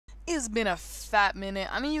has been a fat minute.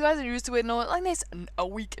 I mean, you guys are used to it. No, like nice a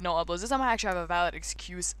week no uploads. This time I actually have a valid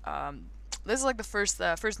excuse. This is like the first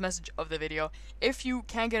message of the video. If you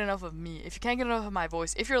can't get enough of me, if you can't get enough of my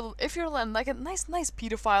voice, if you're like a nice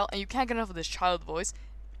pedophile and you can't get enough of this child voice,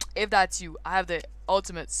 if that's you, I have the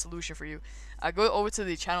ultimate solution for you. Go over to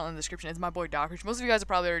the channel in the description. It's my boy Dockrich. Most of you guys are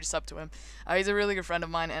probably already subbed to him. He's a really good friend of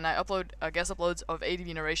mine, and I upload guest uploads of ADV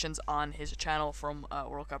narrations on his channel from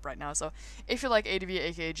World Cup right now. So if you like ADV,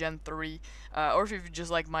 aka Gen 3, or if you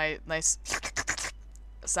just like my nice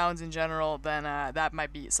sounds in general, then that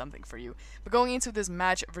might be something for you. But going into this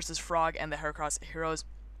match versus Frog and the Heracross Heroes,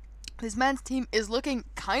 this man's team is looking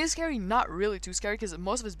kind of scary, not really too scary, because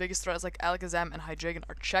most of his biggest threats like Alakazam and Hydreigon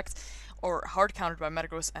are checked or hard countered by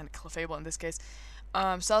Metagross and Clefable in this case.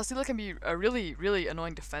 Celesteela can be a really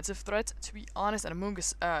annoying defensive threat, to be honest, and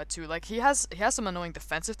Amoonguss too. Like he has some annoying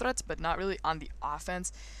defensive threats, but not really on the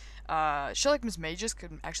offense. Shit like Miss Mages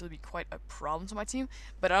could actually be quite a problem to my team,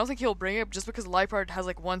 but I don't think he'll bring it just because Liepard has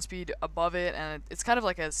like 1 speed above it, and it's kind of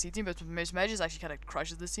like a C team, but Miss Mages actually kind of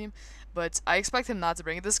crushes this team. But I expect him not to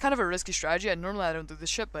bring it. This is kind of a risky strategy, and normally I don't do this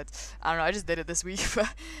shit, but I don't know, I just did it this week.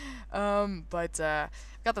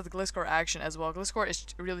 Got the Gliscor action as well. Gliscor is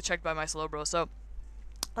really checked by my Slowbro, so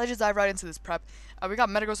let's just dive right into this prep. We got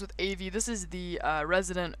Metagross with AV. This is the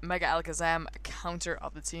resident Mega Alakazam counter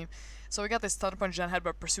of the team. So we got this Thunder Punch, Zen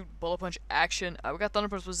Headbutt, Pursuit, Bullet Punch action. We got Thunder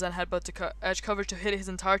Punch with Zen Headbutt to edge coverage to hit his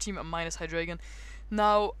entire team minus Hydreigon.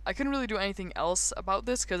 Now, I couldn't really do anything else about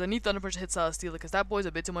this because I need Thunder Punch to hit Celesteela because that boy's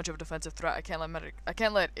a bit too much of a defensive threat. I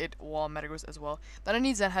can't let it wall Metagross as well. Then I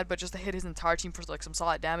need Zen Headbutt just to hit his entire team for like some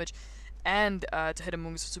solid damage, and to hit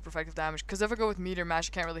Amoonguss with super effective damage. Because if I go with Meteor Mash,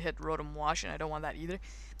 I can't really hit Rotom Wash, and I don't want that either.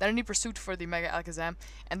 Then I need Pursuit for the Mega Alakazam,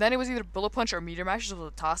 and then it was either Bullet Punch or Meteor Mash, which was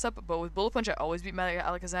a toss-up. But with Bullet Punch, I always beat Mega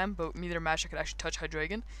Alakazam, but with Meteor Mash, I could actually touch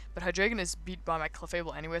Hydreigon. But Hydreigon is beat by my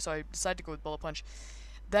Clefable anyway, so I decided to go with Bullet Punch.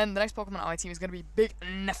 Then the next Pokemon on my team is going to be Big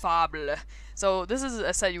Nefable. So this is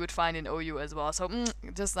a set you would find in OU as well. So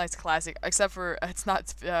just nice classic, except for it's not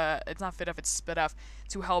fit off, it's spit off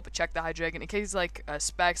to help check the Hydreigon in case like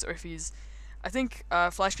Specs, or if he's, I think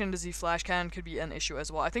Flash Cannon to Z Flash Cannon could be an issue as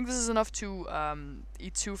well. I think this is enough to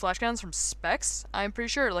eat 2 Flash Cannons from Specs, I'm pretty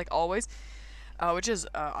sure, like always. Which is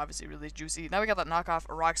obviously really juicy. Now we got that knockoff,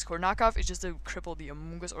 a Rock Score. Knockoff is just to cripple the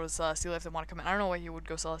Amoonguss or the Celesteela if they want to come in. I don't know why he would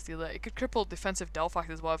go Celesteela. It could cripple defensive Delphox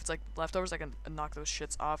as well. If it's like leftovers, I can knock those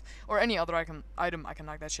shits off. Or any other item, I can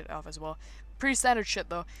knock that shit off as well. Pretty standard shit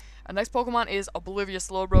though. Next Pokemon is Oblivious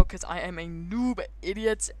Slowbro because I am a noob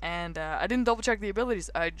idiot and I didn't double check the abilities.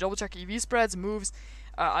 I double check EV spreads, moves,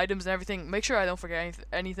 items and everything. Make sure I don't forget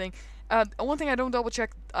anything. One thing I don't double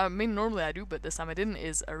check, I mean normally I do, but this time I didn't,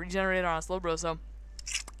 is a regenerator on a Slowbro. So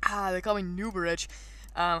they call me Nooberich.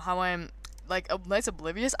 How I'm like a nice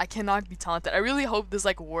Oblivious. I cannot be taunted. I really hope this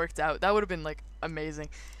like worked out. That would have been like amazing.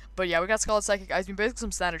 But yeah, we got Scald, Psychic, Ice Beam, basically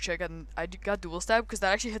some standard check, and I got Dual Stab because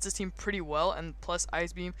that actually hits his team pretty well, and plus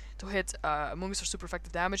Ice Beam to hit Amoonguss for super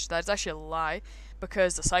effective damage. That's actually a lie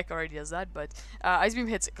because the Psych already does that, but Ice Beam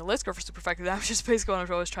hits Gliscor for super effective damage, is basically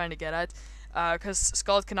what I was trying to get at, because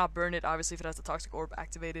Scald cannot burn it, obviously, if it has the Toxic Orb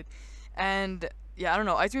activated. And yeah, I don't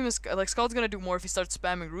know, Ice Beam is, like, Scald's gonna do more if he starts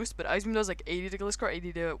spamming Roost, but Ice Beam does like 80 to Gliscor,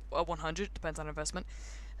 80 to 100, depends on investment.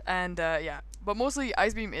 And yeah, but mostly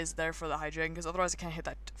Ice Beam is there for the Hydreigon because otherwise I can't hit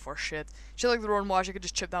that for shit. Shit like the Rotom Wash, I could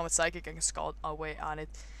just chip down with Psychic and Scald away on it.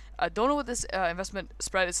 Don't know what this investment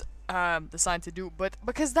spread is designed to do, but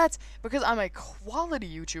because I'm a quality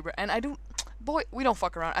YouTuber and I don't, boy, we don't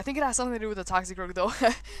fuck around. I think it has something to do with the Toxic Rogue though.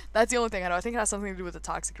 That's the only thing I know. I think it has something to do with the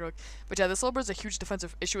Toxic Rogue. But yeah, this Slowbro is a huge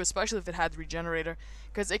defensive issue, especially if it had Regenerator,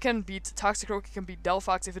 because it can beat Toxic Rogue, it can beat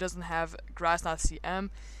Delphox if it doesn't have Grass, not CM.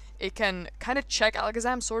 It can kind of check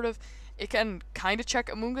Alakazam, sort of. It can kind of check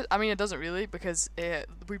Amoonguss. I mean, it doesn't really, because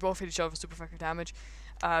we both hit each other with super effective damage.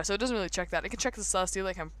 So it doesn't really check that. It can check the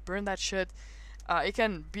Celesteela, it can burn that shit. It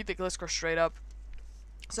can beat the Gliscor straight up.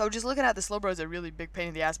 So just looking at the Slowbro is a really big pain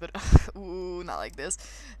in the ass, but ooh, not like this.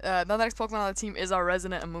 Now the next Pokemon on the team is our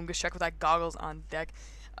resident Amoonguss. Check with that Goggles on deck.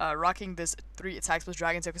 Rocking this 3 attacks plus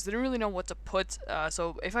Dragon Tail because they didn't really know what to put.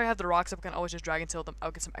 So if I have the rocks up, I can always just Dragon Tail them.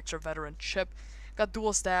 I'll get some extra veteran chip. Got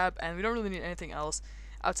Dual Stab, and we don't really need anything else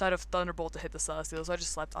outside of Thunderbolt to hit the Celesteela, so I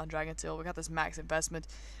just slapped on Dragon Tail. We got this max investment.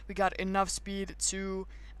 We got enough speed to,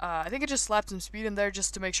 I think I just slapped some speed in there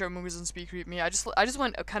just to make sure Amoonguss doesn't speed creep me. I just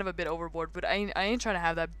went kind of a bit overboard, but I ain't trying to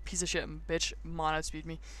have that piece of shit bitch mono speed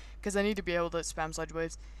me, because I need to be able to spam Sludge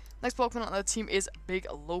Waves. Next Pokemon on the team is Big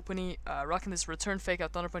Lopunny, rocking this Return Fake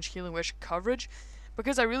Out, Thunder Punch, Healing Wish coverage,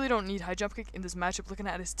 because I really don't need High Jump Kick in this matchup looking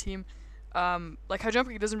at his team. Like High Jump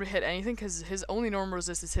Kick doesn't hit anything because his only normal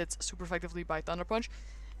resist is hits super effectively by Thunder Punch,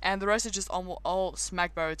 and the rest is just almost all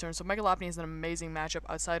smacked by return. So Mega Lopunny is an amazing matchup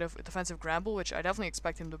outside of defensive Gramble, which I definitely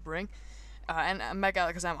expect him to bring. And Mega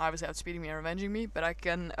Alakazam obviously outspeeding me and revenging me, but I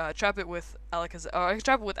can trap it with Alakazam. I can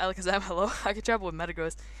trap it with Alakazam. Hello, I can trap it with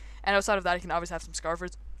Metagross, and outside of that, I can obviously have some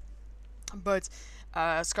Scarfers. But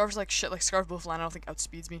Scarfers like shit, like Scarf Buffalon, I don't think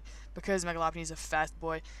outspeeds me because Mega Lopunny is a fast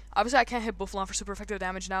boy. Obviously, I can't hit Buffalon for super effective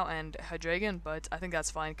damage now and Hydreigon, but I think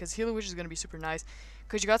that's fine because Healing Wish is gonna be super nice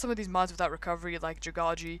because you got some of these mods without recovery like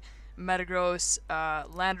Jagology, Metagross,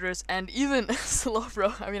 Landorus, and even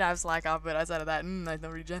Slowbro. I mean, I have Slack off, but outside of that, nice no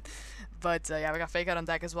regen. But yeah, we got Fake Out on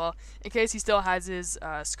deck as well. In case he still has his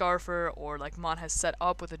Scarfer or like Mon has set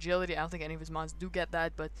up with Agility. I don't think any of his Mons do get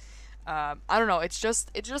that, but I don't know. It's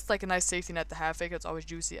just like a nice safety net to have. Fake Out's always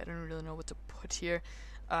juicy. I don't really know what to put here.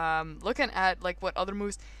 Looking at like what other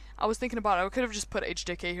moves I was thinking about, I could have just put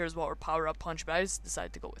HJK here as well or Power Up Punch, but I just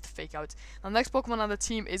decided to go with Fake Out. Now, the next Pokemon on the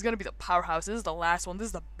team is going to be the Powerhouse. This is the last one. This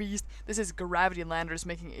is the Beast. This is Gravity Landorus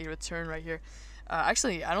making a return right here.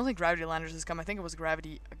 Actually, I don't think Gravity Landorus has come. I think it was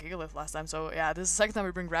Gravity Gigalith last time. So, yeah, this is the second time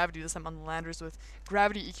we bring Gravity, this time on the Landorus with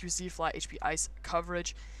Gravity, EQZ, Fly, HP, Ice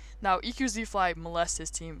coverage. Now, EQZ Fly molests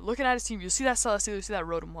his team. Looking at his team, you see that Celesteela, you see that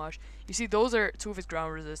Rotom Wash. You see those are two of his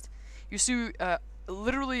ground resist. You see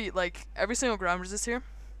literally, like, every single ground resist here,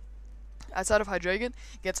 outside of Hydreigon,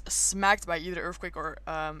 gets smacked by either Earthquake or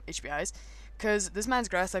HP Ice. Because this man's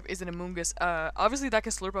grass type is an Amoonguss. Obviously, that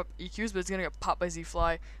can slurp up EQs, but it's going to get popped by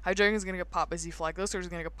Z-Fly. Hydreigon's going to get popped by Z-Fly. Gliscor's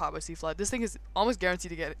going to get popped by Z-Fly. This thing is almost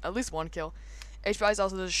guaranteed to get at least one kill. HP Ice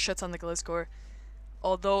also does shits on the Gliscor.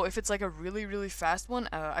 Although, if it's like a really, really fast one,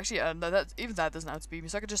 actually, even that doesn't outspeed me.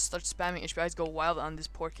 So I could just start spamming HP Ice, go wild on this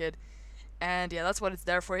poor kid. And yeah, that's what it's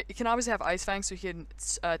there for. It can obviously have Ice Fang, so you can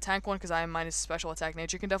tank one because I am minus special attack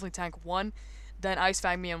nature. You can definitely tank one, then Ice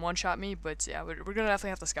Fang me and one-shot me, but yeah, we're going to definitely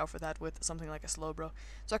have to scout for that with something like a Slowbro.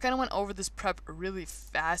 So I kind of went over this prep really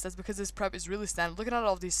fast. That's because this prep is really standard. Looking at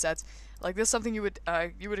all of these sets, like this is something you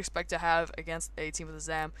would expect to have against a team with a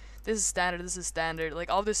Zam. This is standard, like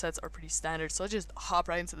all of these sets are pretty standard. So let's just hop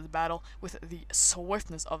right into this battle with the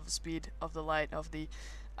swiftness of the speed, of the light, of the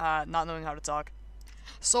not knowing how to talk.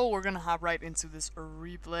 So we're gonna hop right into this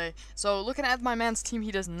replay. So looking at my man's team,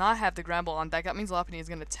 he does not have the Gramble on deck. That means Lopunny is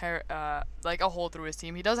gonna tear like a hole through his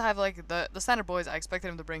team. He does have like the standard boys I expected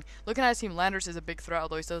him to bring. Looking at his team, Landorus is a big threat,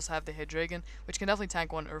 although he does have the Hydreigon, which can definitely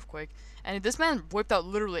tank one Earthquake. And this man whipped out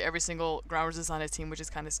literally every single ground resist on his team, which is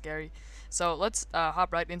kind of scary. So let's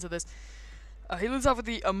hop right into this. He leads off with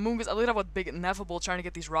the Amoonguss. I lead off with Big Ineffable, trying to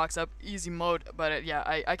get these rocks up, easy mode. But yeah,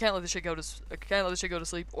 I can't let this shit go to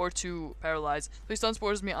sleep or to paralyze. So he stun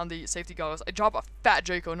spores me on the safety goggles. I drop a fat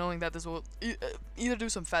Draco, knowing that this will either do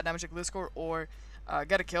some fat damage to Gliscor or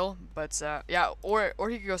get a kill. But yeah, or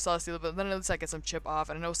he could go Celesteela. But then at least I get some chip off,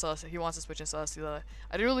 and I know Celesteela, he wants to switch in Celesteela.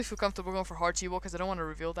 I didn't really feel comfortable going for Hard T-Wall because I don't want to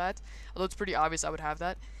reveal that. Although it's pretty obvious I would have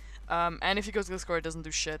that. And if he goes Gliscor, it doesn't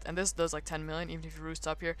do shit. And this does like 10 million, even if he roosts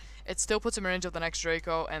up here. It still puts him in range of the next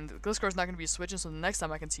Draco, and Gliscor is not going to be switching, so the next time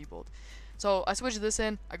I can T-Bolt. So I switch this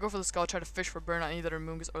in, I go for the Skull, try to fish for burn on either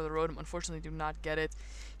Amoonguss or the Rotom. Unfortunately, do not get it.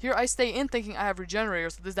 Here I stay in thinking I have Regenerator,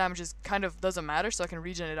 so this damage is kind of doesn't matter, so I can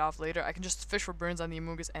regen it off later. I can just fish for burns on the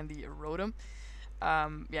Amoonguss and the Rotom.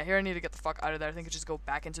 Yeah, here I need to get the fuck out of there. I think I just go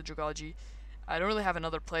back into Jagology. I don't really have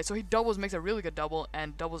another play, so he doubles, makes a really good double,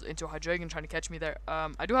 and doubles into a Hydreigon trying to catch me there.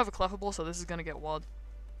 I do have a Clefable, so this is going to get walled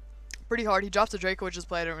pretty hard. He drops a Draco, which is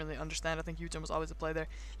play I don't really understand. I think U-turn was always a play there.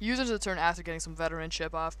 He uses the turn after getting some veteran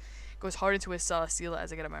chip off. Goes hard into his Celesteela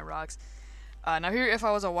as I get at my rocks. Now here, if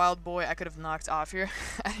I was a wild boy, I could have knocked off here.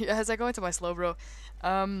 As I go into my Slowbro,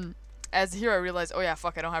 as here I realize, oh yeah,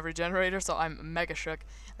 fuck, I don't have Regenerator, so I'm mega shook.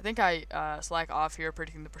 I think I slack off here,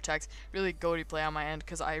 predicting the Protect. Really goaty play on my end,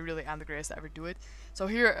 because I really am the greatest to ever do it. So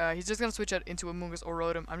here, he's just going to switch it into Amoonguss or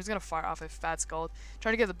Rotom. I'm just going to fire off a Fat Scald,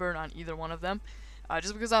 trying to get the burn on either one of them.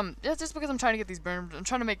 Just because I'm trying to get these burns, I'm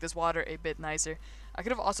trying to make this water a bit nicer. I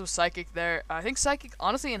could have also Psychic there. I think Psychic,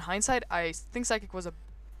 honestly, in hindsight, I think Psychic was a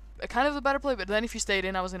kind of the better play, but then if you stayed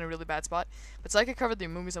in, I was in a really bad spot. But Psychic covered the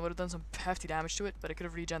Amoonguss and would have done some hefty damage to it, but I could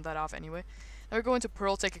have regen that off anyway. Now we go into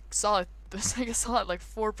Pearl, take a solid like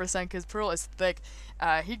 4% because Pearl is thick.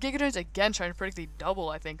 He Giga Drains again, trying to predict the double,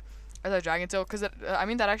 I think, as a Dragon Tail, because I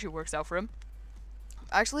mean that actually works out for him.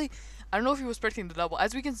 Actually, I don't know if he was predicting the double.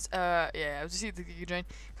 As we can, yeah, as you see the Giga Drain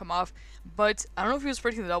come off, but I don't know if he was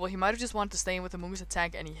predicting the double. He might have just wanted to stay in with the Amoonguss to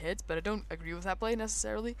tank any hits, but I don't agree with that play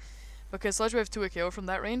necessarily. Because Sludge Wave 2 KO from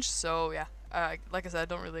that range, so yeah, like I said, I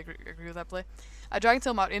don't really agree with that play. I Dragon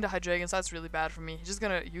Tail him out into Hydreigon, so that's really bad for me. He's just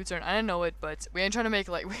gonna U-turn. I didn't know it, but we ain't trying to make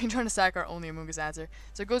we ain't trying to sack our only Amoonguss answer.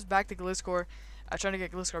 So it goes back to Gliscor, trying to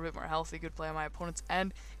get Gliscor a bit more healthy. Good play on my opponent's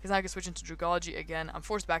end, because now I can switch into Jagology again. I'm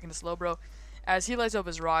forced back into Slowbro, as he lights up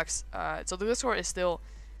his rocks. So the Gliscor is still...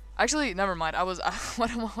 Actually, never mind.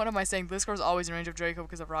 What am I saying? Gliscor is always in range of Draco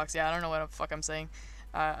because of rocks. Yeah, I don't know what the fuck I'm saying.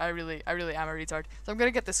 I really am a retard. So I'm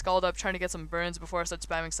gonna get this Scald up, trying to get some burns before I start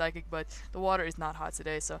spamming Psychic, but the water is not hot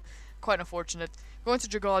today, so quite unfortunate. Going to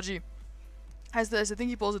Dragology. Has this, I think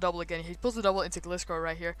he pulls a double again. He pulls a double into Gliscor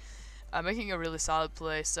right here, making a really solid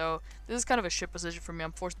play. So this is kind of a shit position for me.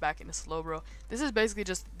 I'm forced back into Slowbro. This is basically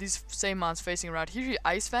just these same mons facing around. Here he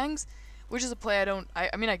Ice Fangs, which is a play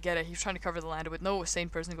I mean, I get it. He's trying to cover the Lando, but no sane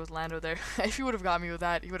person goes Lando there. If he would have got me with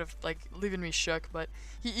that, he would have, like, leaving me shook. But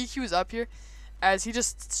he EQs up here, as he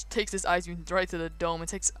just takes this Ice Beam right to the dome. It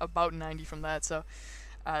takes about 90 from that, so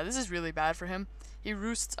this is really bad for him. He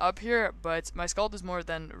roosts up here, but my Scald is more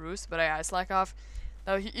than roost, but I slack off.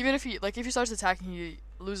 Now, even if he starts attacking, he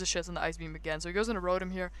loses shit on the Ice Beam again. So he goes into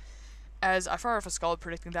Rotom here, as I fire off a Scald,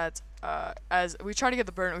 predicting that, as we try to get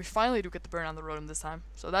the burn, and we finally do get the burn on the Rotom this time.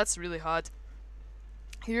 So that's really hot.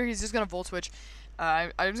 Here, he's just going to Volt Switch.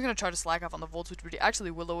 I'm just going to try to slack off on the Volt Switch, but he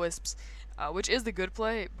actually Will-O-Wisps, which is the good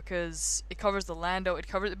play, because it covers the Lando, it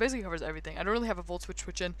basically covers everything. I don't really have a Volt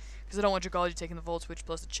Switch in, because I don't want Dragology taking the Volt Switch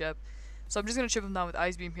plus the chip. So I'm just going to chip him down with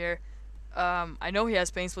Ice Beam here. I know he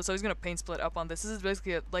has Pain Split, so he's going to Pain Split up on this. This is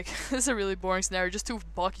basically, this is a really boring scenario, just two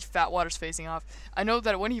bulky fat waters facing off. I know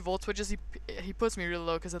that when he Volt Switches, he puts me really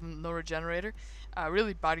low because of no Regenerator,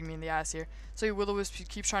 really biting me in the ass here. So he Will-O-Wisp, he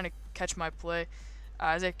keeps trying to catch my play.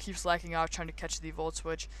 As I keep slacking out, trying to catch the Volt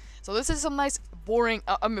Switch. So this is some nice boring,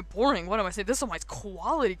 boring, what am I saying? This is some nice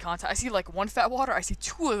quality content. I see like one fat water, I see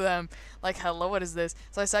two of them. Like, hello, what is this?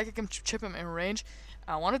 So I Psychic him, chip him in range.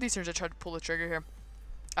 One of these turns I tried to pull the trigger here.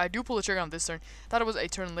 I do pull the trigger on this turn. Thought it was a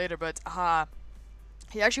turn later, but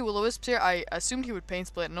he actually Will-O-Wisps here. I assumed he would Pain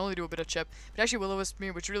Split and only do a bit of chip. But actually Will-O-Wisp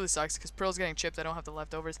me, which really sucks because Pearl's getting chipped. I don't have the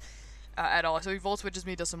leftovers at all. So he Volt Switches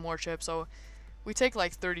me, does some more chip. So we take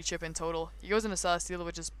like 30 chip in total. He goes into Celesteela,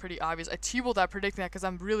 which is pretty obvious. I T-Bolt that, predicting that because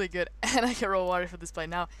I'm really good, and I get roll water for this play.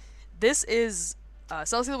 Now, this is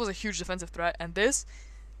Celesteela was a huge defensive threat, and this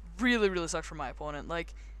really sucked for my opponent.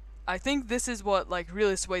 Like, I think this is what like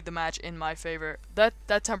really swayed the match in my favor. That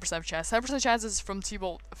 10% chance, 10% chances from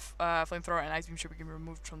T-Bolt, Flamethrower, and Ice Beam should be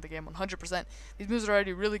removed from the game 100%. These moves are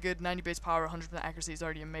already really good. 90 base power, 100% accuracy is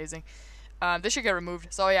already amazing. This should get removed.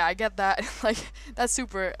 So yeah, I get that. Like, that's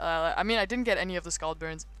super. I mean, I didn't get any of the Scald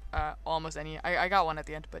burns. Almost any. I got one at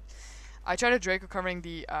the end, but I tried a Draco covering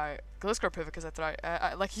the Gliscor pivot because I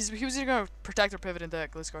thought like he was either gonna protect or pivot into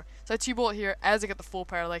Gliscor. So I T-Bolt here as I get the full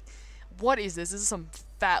power. Like, what is this? This is some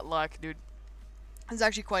fat luck, dude. This is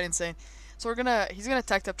actually quite insane. So he's gonna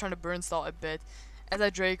Tech Tap, trying to burn stall a bit. As I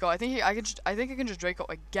Draco, I think I can just Draco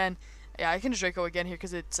again. Yeah, I can just Draco again here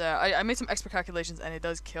because it's I made some expert calculations and it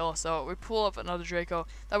does kill. So we pull up another Draco.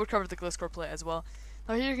 That would cover the Gliscor play as well.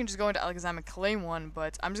 Now here you can just go into Alakazam and claim one,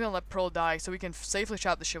 but I'm just gonna let Pearl die so we can safely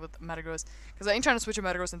trap the shit with Metagross, because I ain't trying to switch a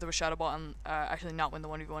Metagross into a Shadow Ball and actually not win the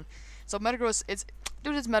 1v1. So Metagross, it's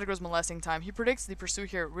Metagross molesting time. He predicts the Pursue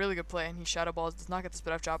here, really good play, and he Shadow Balls, does not get the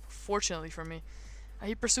spit up drop, fortunately for me.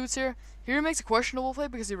 He Pursuits here. Here he makes a questionable play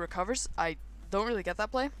because he recovers. I don't really get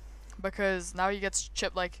that play, because now he gets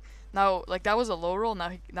chipped like that was a low roll.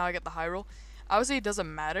 Now I get the high roll. Obviously it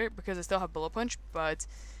doesn't matter because I still have Bullet Punch, but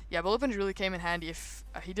yeah, Bullet Punch really came in handy if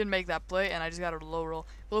he didn't make that play and I just got a low roll.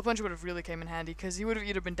 Bullet Punch would have really came in handy because he would have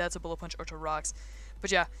either been dead to Bullet Punch or to Rocks.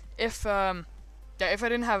 But yeah, if I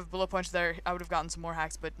didn't have Bullet Punch there, I would have gotten some more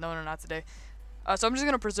hacks, but no, not today. So I'm just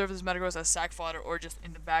going to preserve this Metagross as sack fodder or just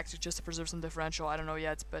in the back just to preserve some differential. I don't know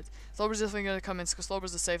yet, but Slowbro's definitely going to come in because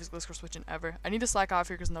Slowbro's the safest Gliscor switching ever. I need to slack off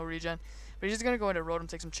here because no regen, but he's just going to go into Rotom,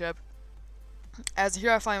 take some chip. As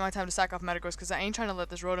here I find my time to sack off Metagross because I ain't trying to let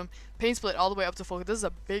this Rotom Pain Split all the way up to full. This is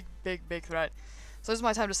a big threat. So this is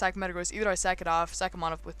my time to sack Metagross. Either I sack it off, sack him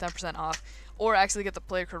on with 10% off, or actually get the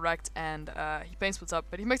play correct and he Pain Splits up.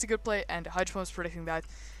 But he makes a good play and Hydro Pump's predicting that.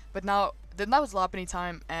 But now, then that was Lopunny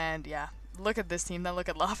time, and yeah. Look at this team, then look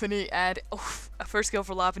at Lopunny, and a first kill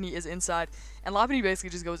for Lopunny is inside. And Lopunny basically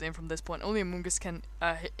just goes in from this point. Only Amoonguss can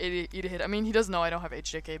eat a hit. I mean, he doesn't know I don't have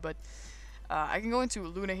HJK, but I can go into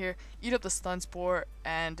Luna here, eat up the Stun Spore,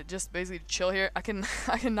 and just basically chill here. I can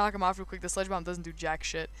knock him off real quick. The Sledge Bomb doesn't do jack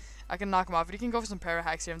shit. I can knock him off, but he can go for some para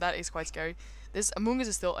hacks here, and that is quite scary. This Amoonguss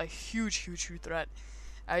is still a huge threat.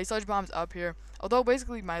 He Sledge Bombs up here. Although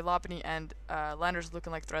basically my Lopunny and Landor's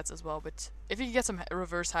looking like threats as well. But if he can get some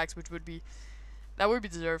reverse hacks, that would be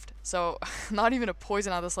deserved. So not even a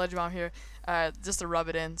poison on the Sledge Bomb here, just to rub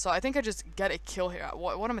it in. So I think I just get a kill here.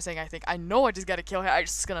 What am I saying? I know I just get a kill here. I'm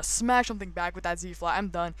just gonna smash something back with that Z-Fly. I'm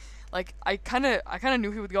done. Like I kinda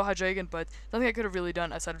knew he would go Hydreigon, but nothing I could have really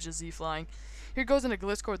done outside of just Z-Flying. Here goes into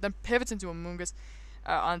Gliscor, then pivots into Amoonguss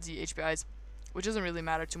on the HPIs. which doesn't really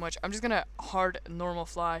matter too much. I'm just gonna hard normal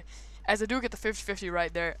fly, as I do get the 50-50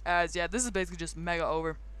 right there, as yeah, this is basically just mega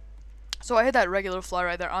over. So I hit that regular fly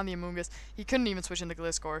right there on the Amoonguss. He couldn't even switch into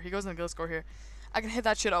Gliscor. He goes into Gliscor here. I can hit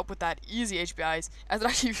that shit up with that easy HBIs, as it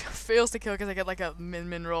actually fails to kill because I get like a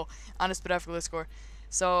min roll on a Spidef Gliscor.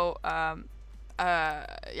 So,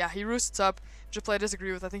 yeah, he roosts up, which a play I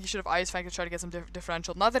disagree with. I think he should have Ice Fang to try to get some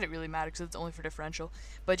differential. Not that it really matters because it's only for differential.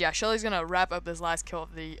 But yeah, Shelly's going to wrap up this last kill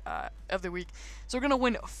of the week. So we're going to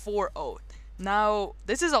win 4-0. Now,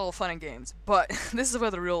 this is all fun and games, but this is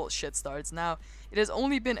where the real shit starts. Now, it has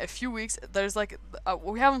only been a few weeks. There's like,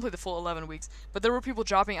 we haven't played the full 11 weeks, but there were people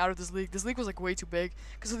dropping out of this league. This league was like way too big,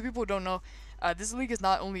 because for the people who don't know, this league is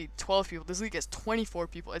not only 12 people, this league is 24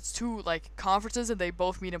 people. It's 2 like conferences, and they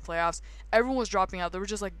both meet in playoffs. Everyone was dropping out. There were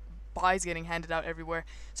just like buys getting handed out everywhere.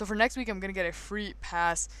 So for next week, I'm going to get a free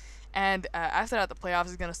pass, and after that, the playoffs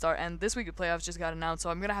is going to start, and this week the playoffs just got announced,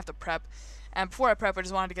 so I'm going to have to prep. And before I prep, I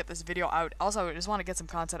just wanted to get this video out. Also, I just want to get some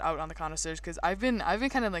content out on the connoisseurs, because I've been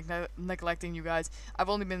kind of like neglecting you guys. I've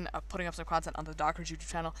only been putting up some content on the Dockers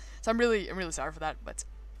YouTube channel, so I'm really sorry for that. But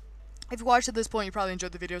if you watched at this point, you probably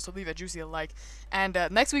enjoyed the video, so leave a juicy like. And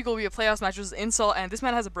next week will be a playoffs match versus Insult, and this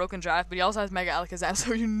man has a broken draft, but he also has Mega Alakazam,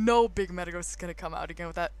 so you know Big Metagross is gonna come out again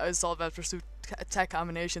with that Assault Vest Pursuit attack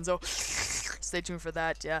combination. So stay tuned for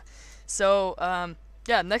that. Yeah. So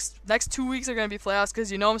yeah, next 2 weeks are gonna be playoffs,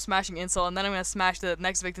 because you know I'm smashing Insult, and then I'm gonna smash the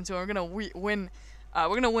next victim too. And we're gonna win.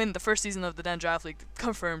 We're gonna win the first season of the Den Draft League.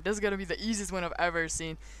 Confirmed. This is gonna be the easiest win I've ever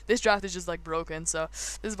seen. This draft is just like broken, so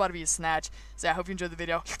this is about to be a snatch. So yeah, I hope you enjoyed the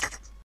video.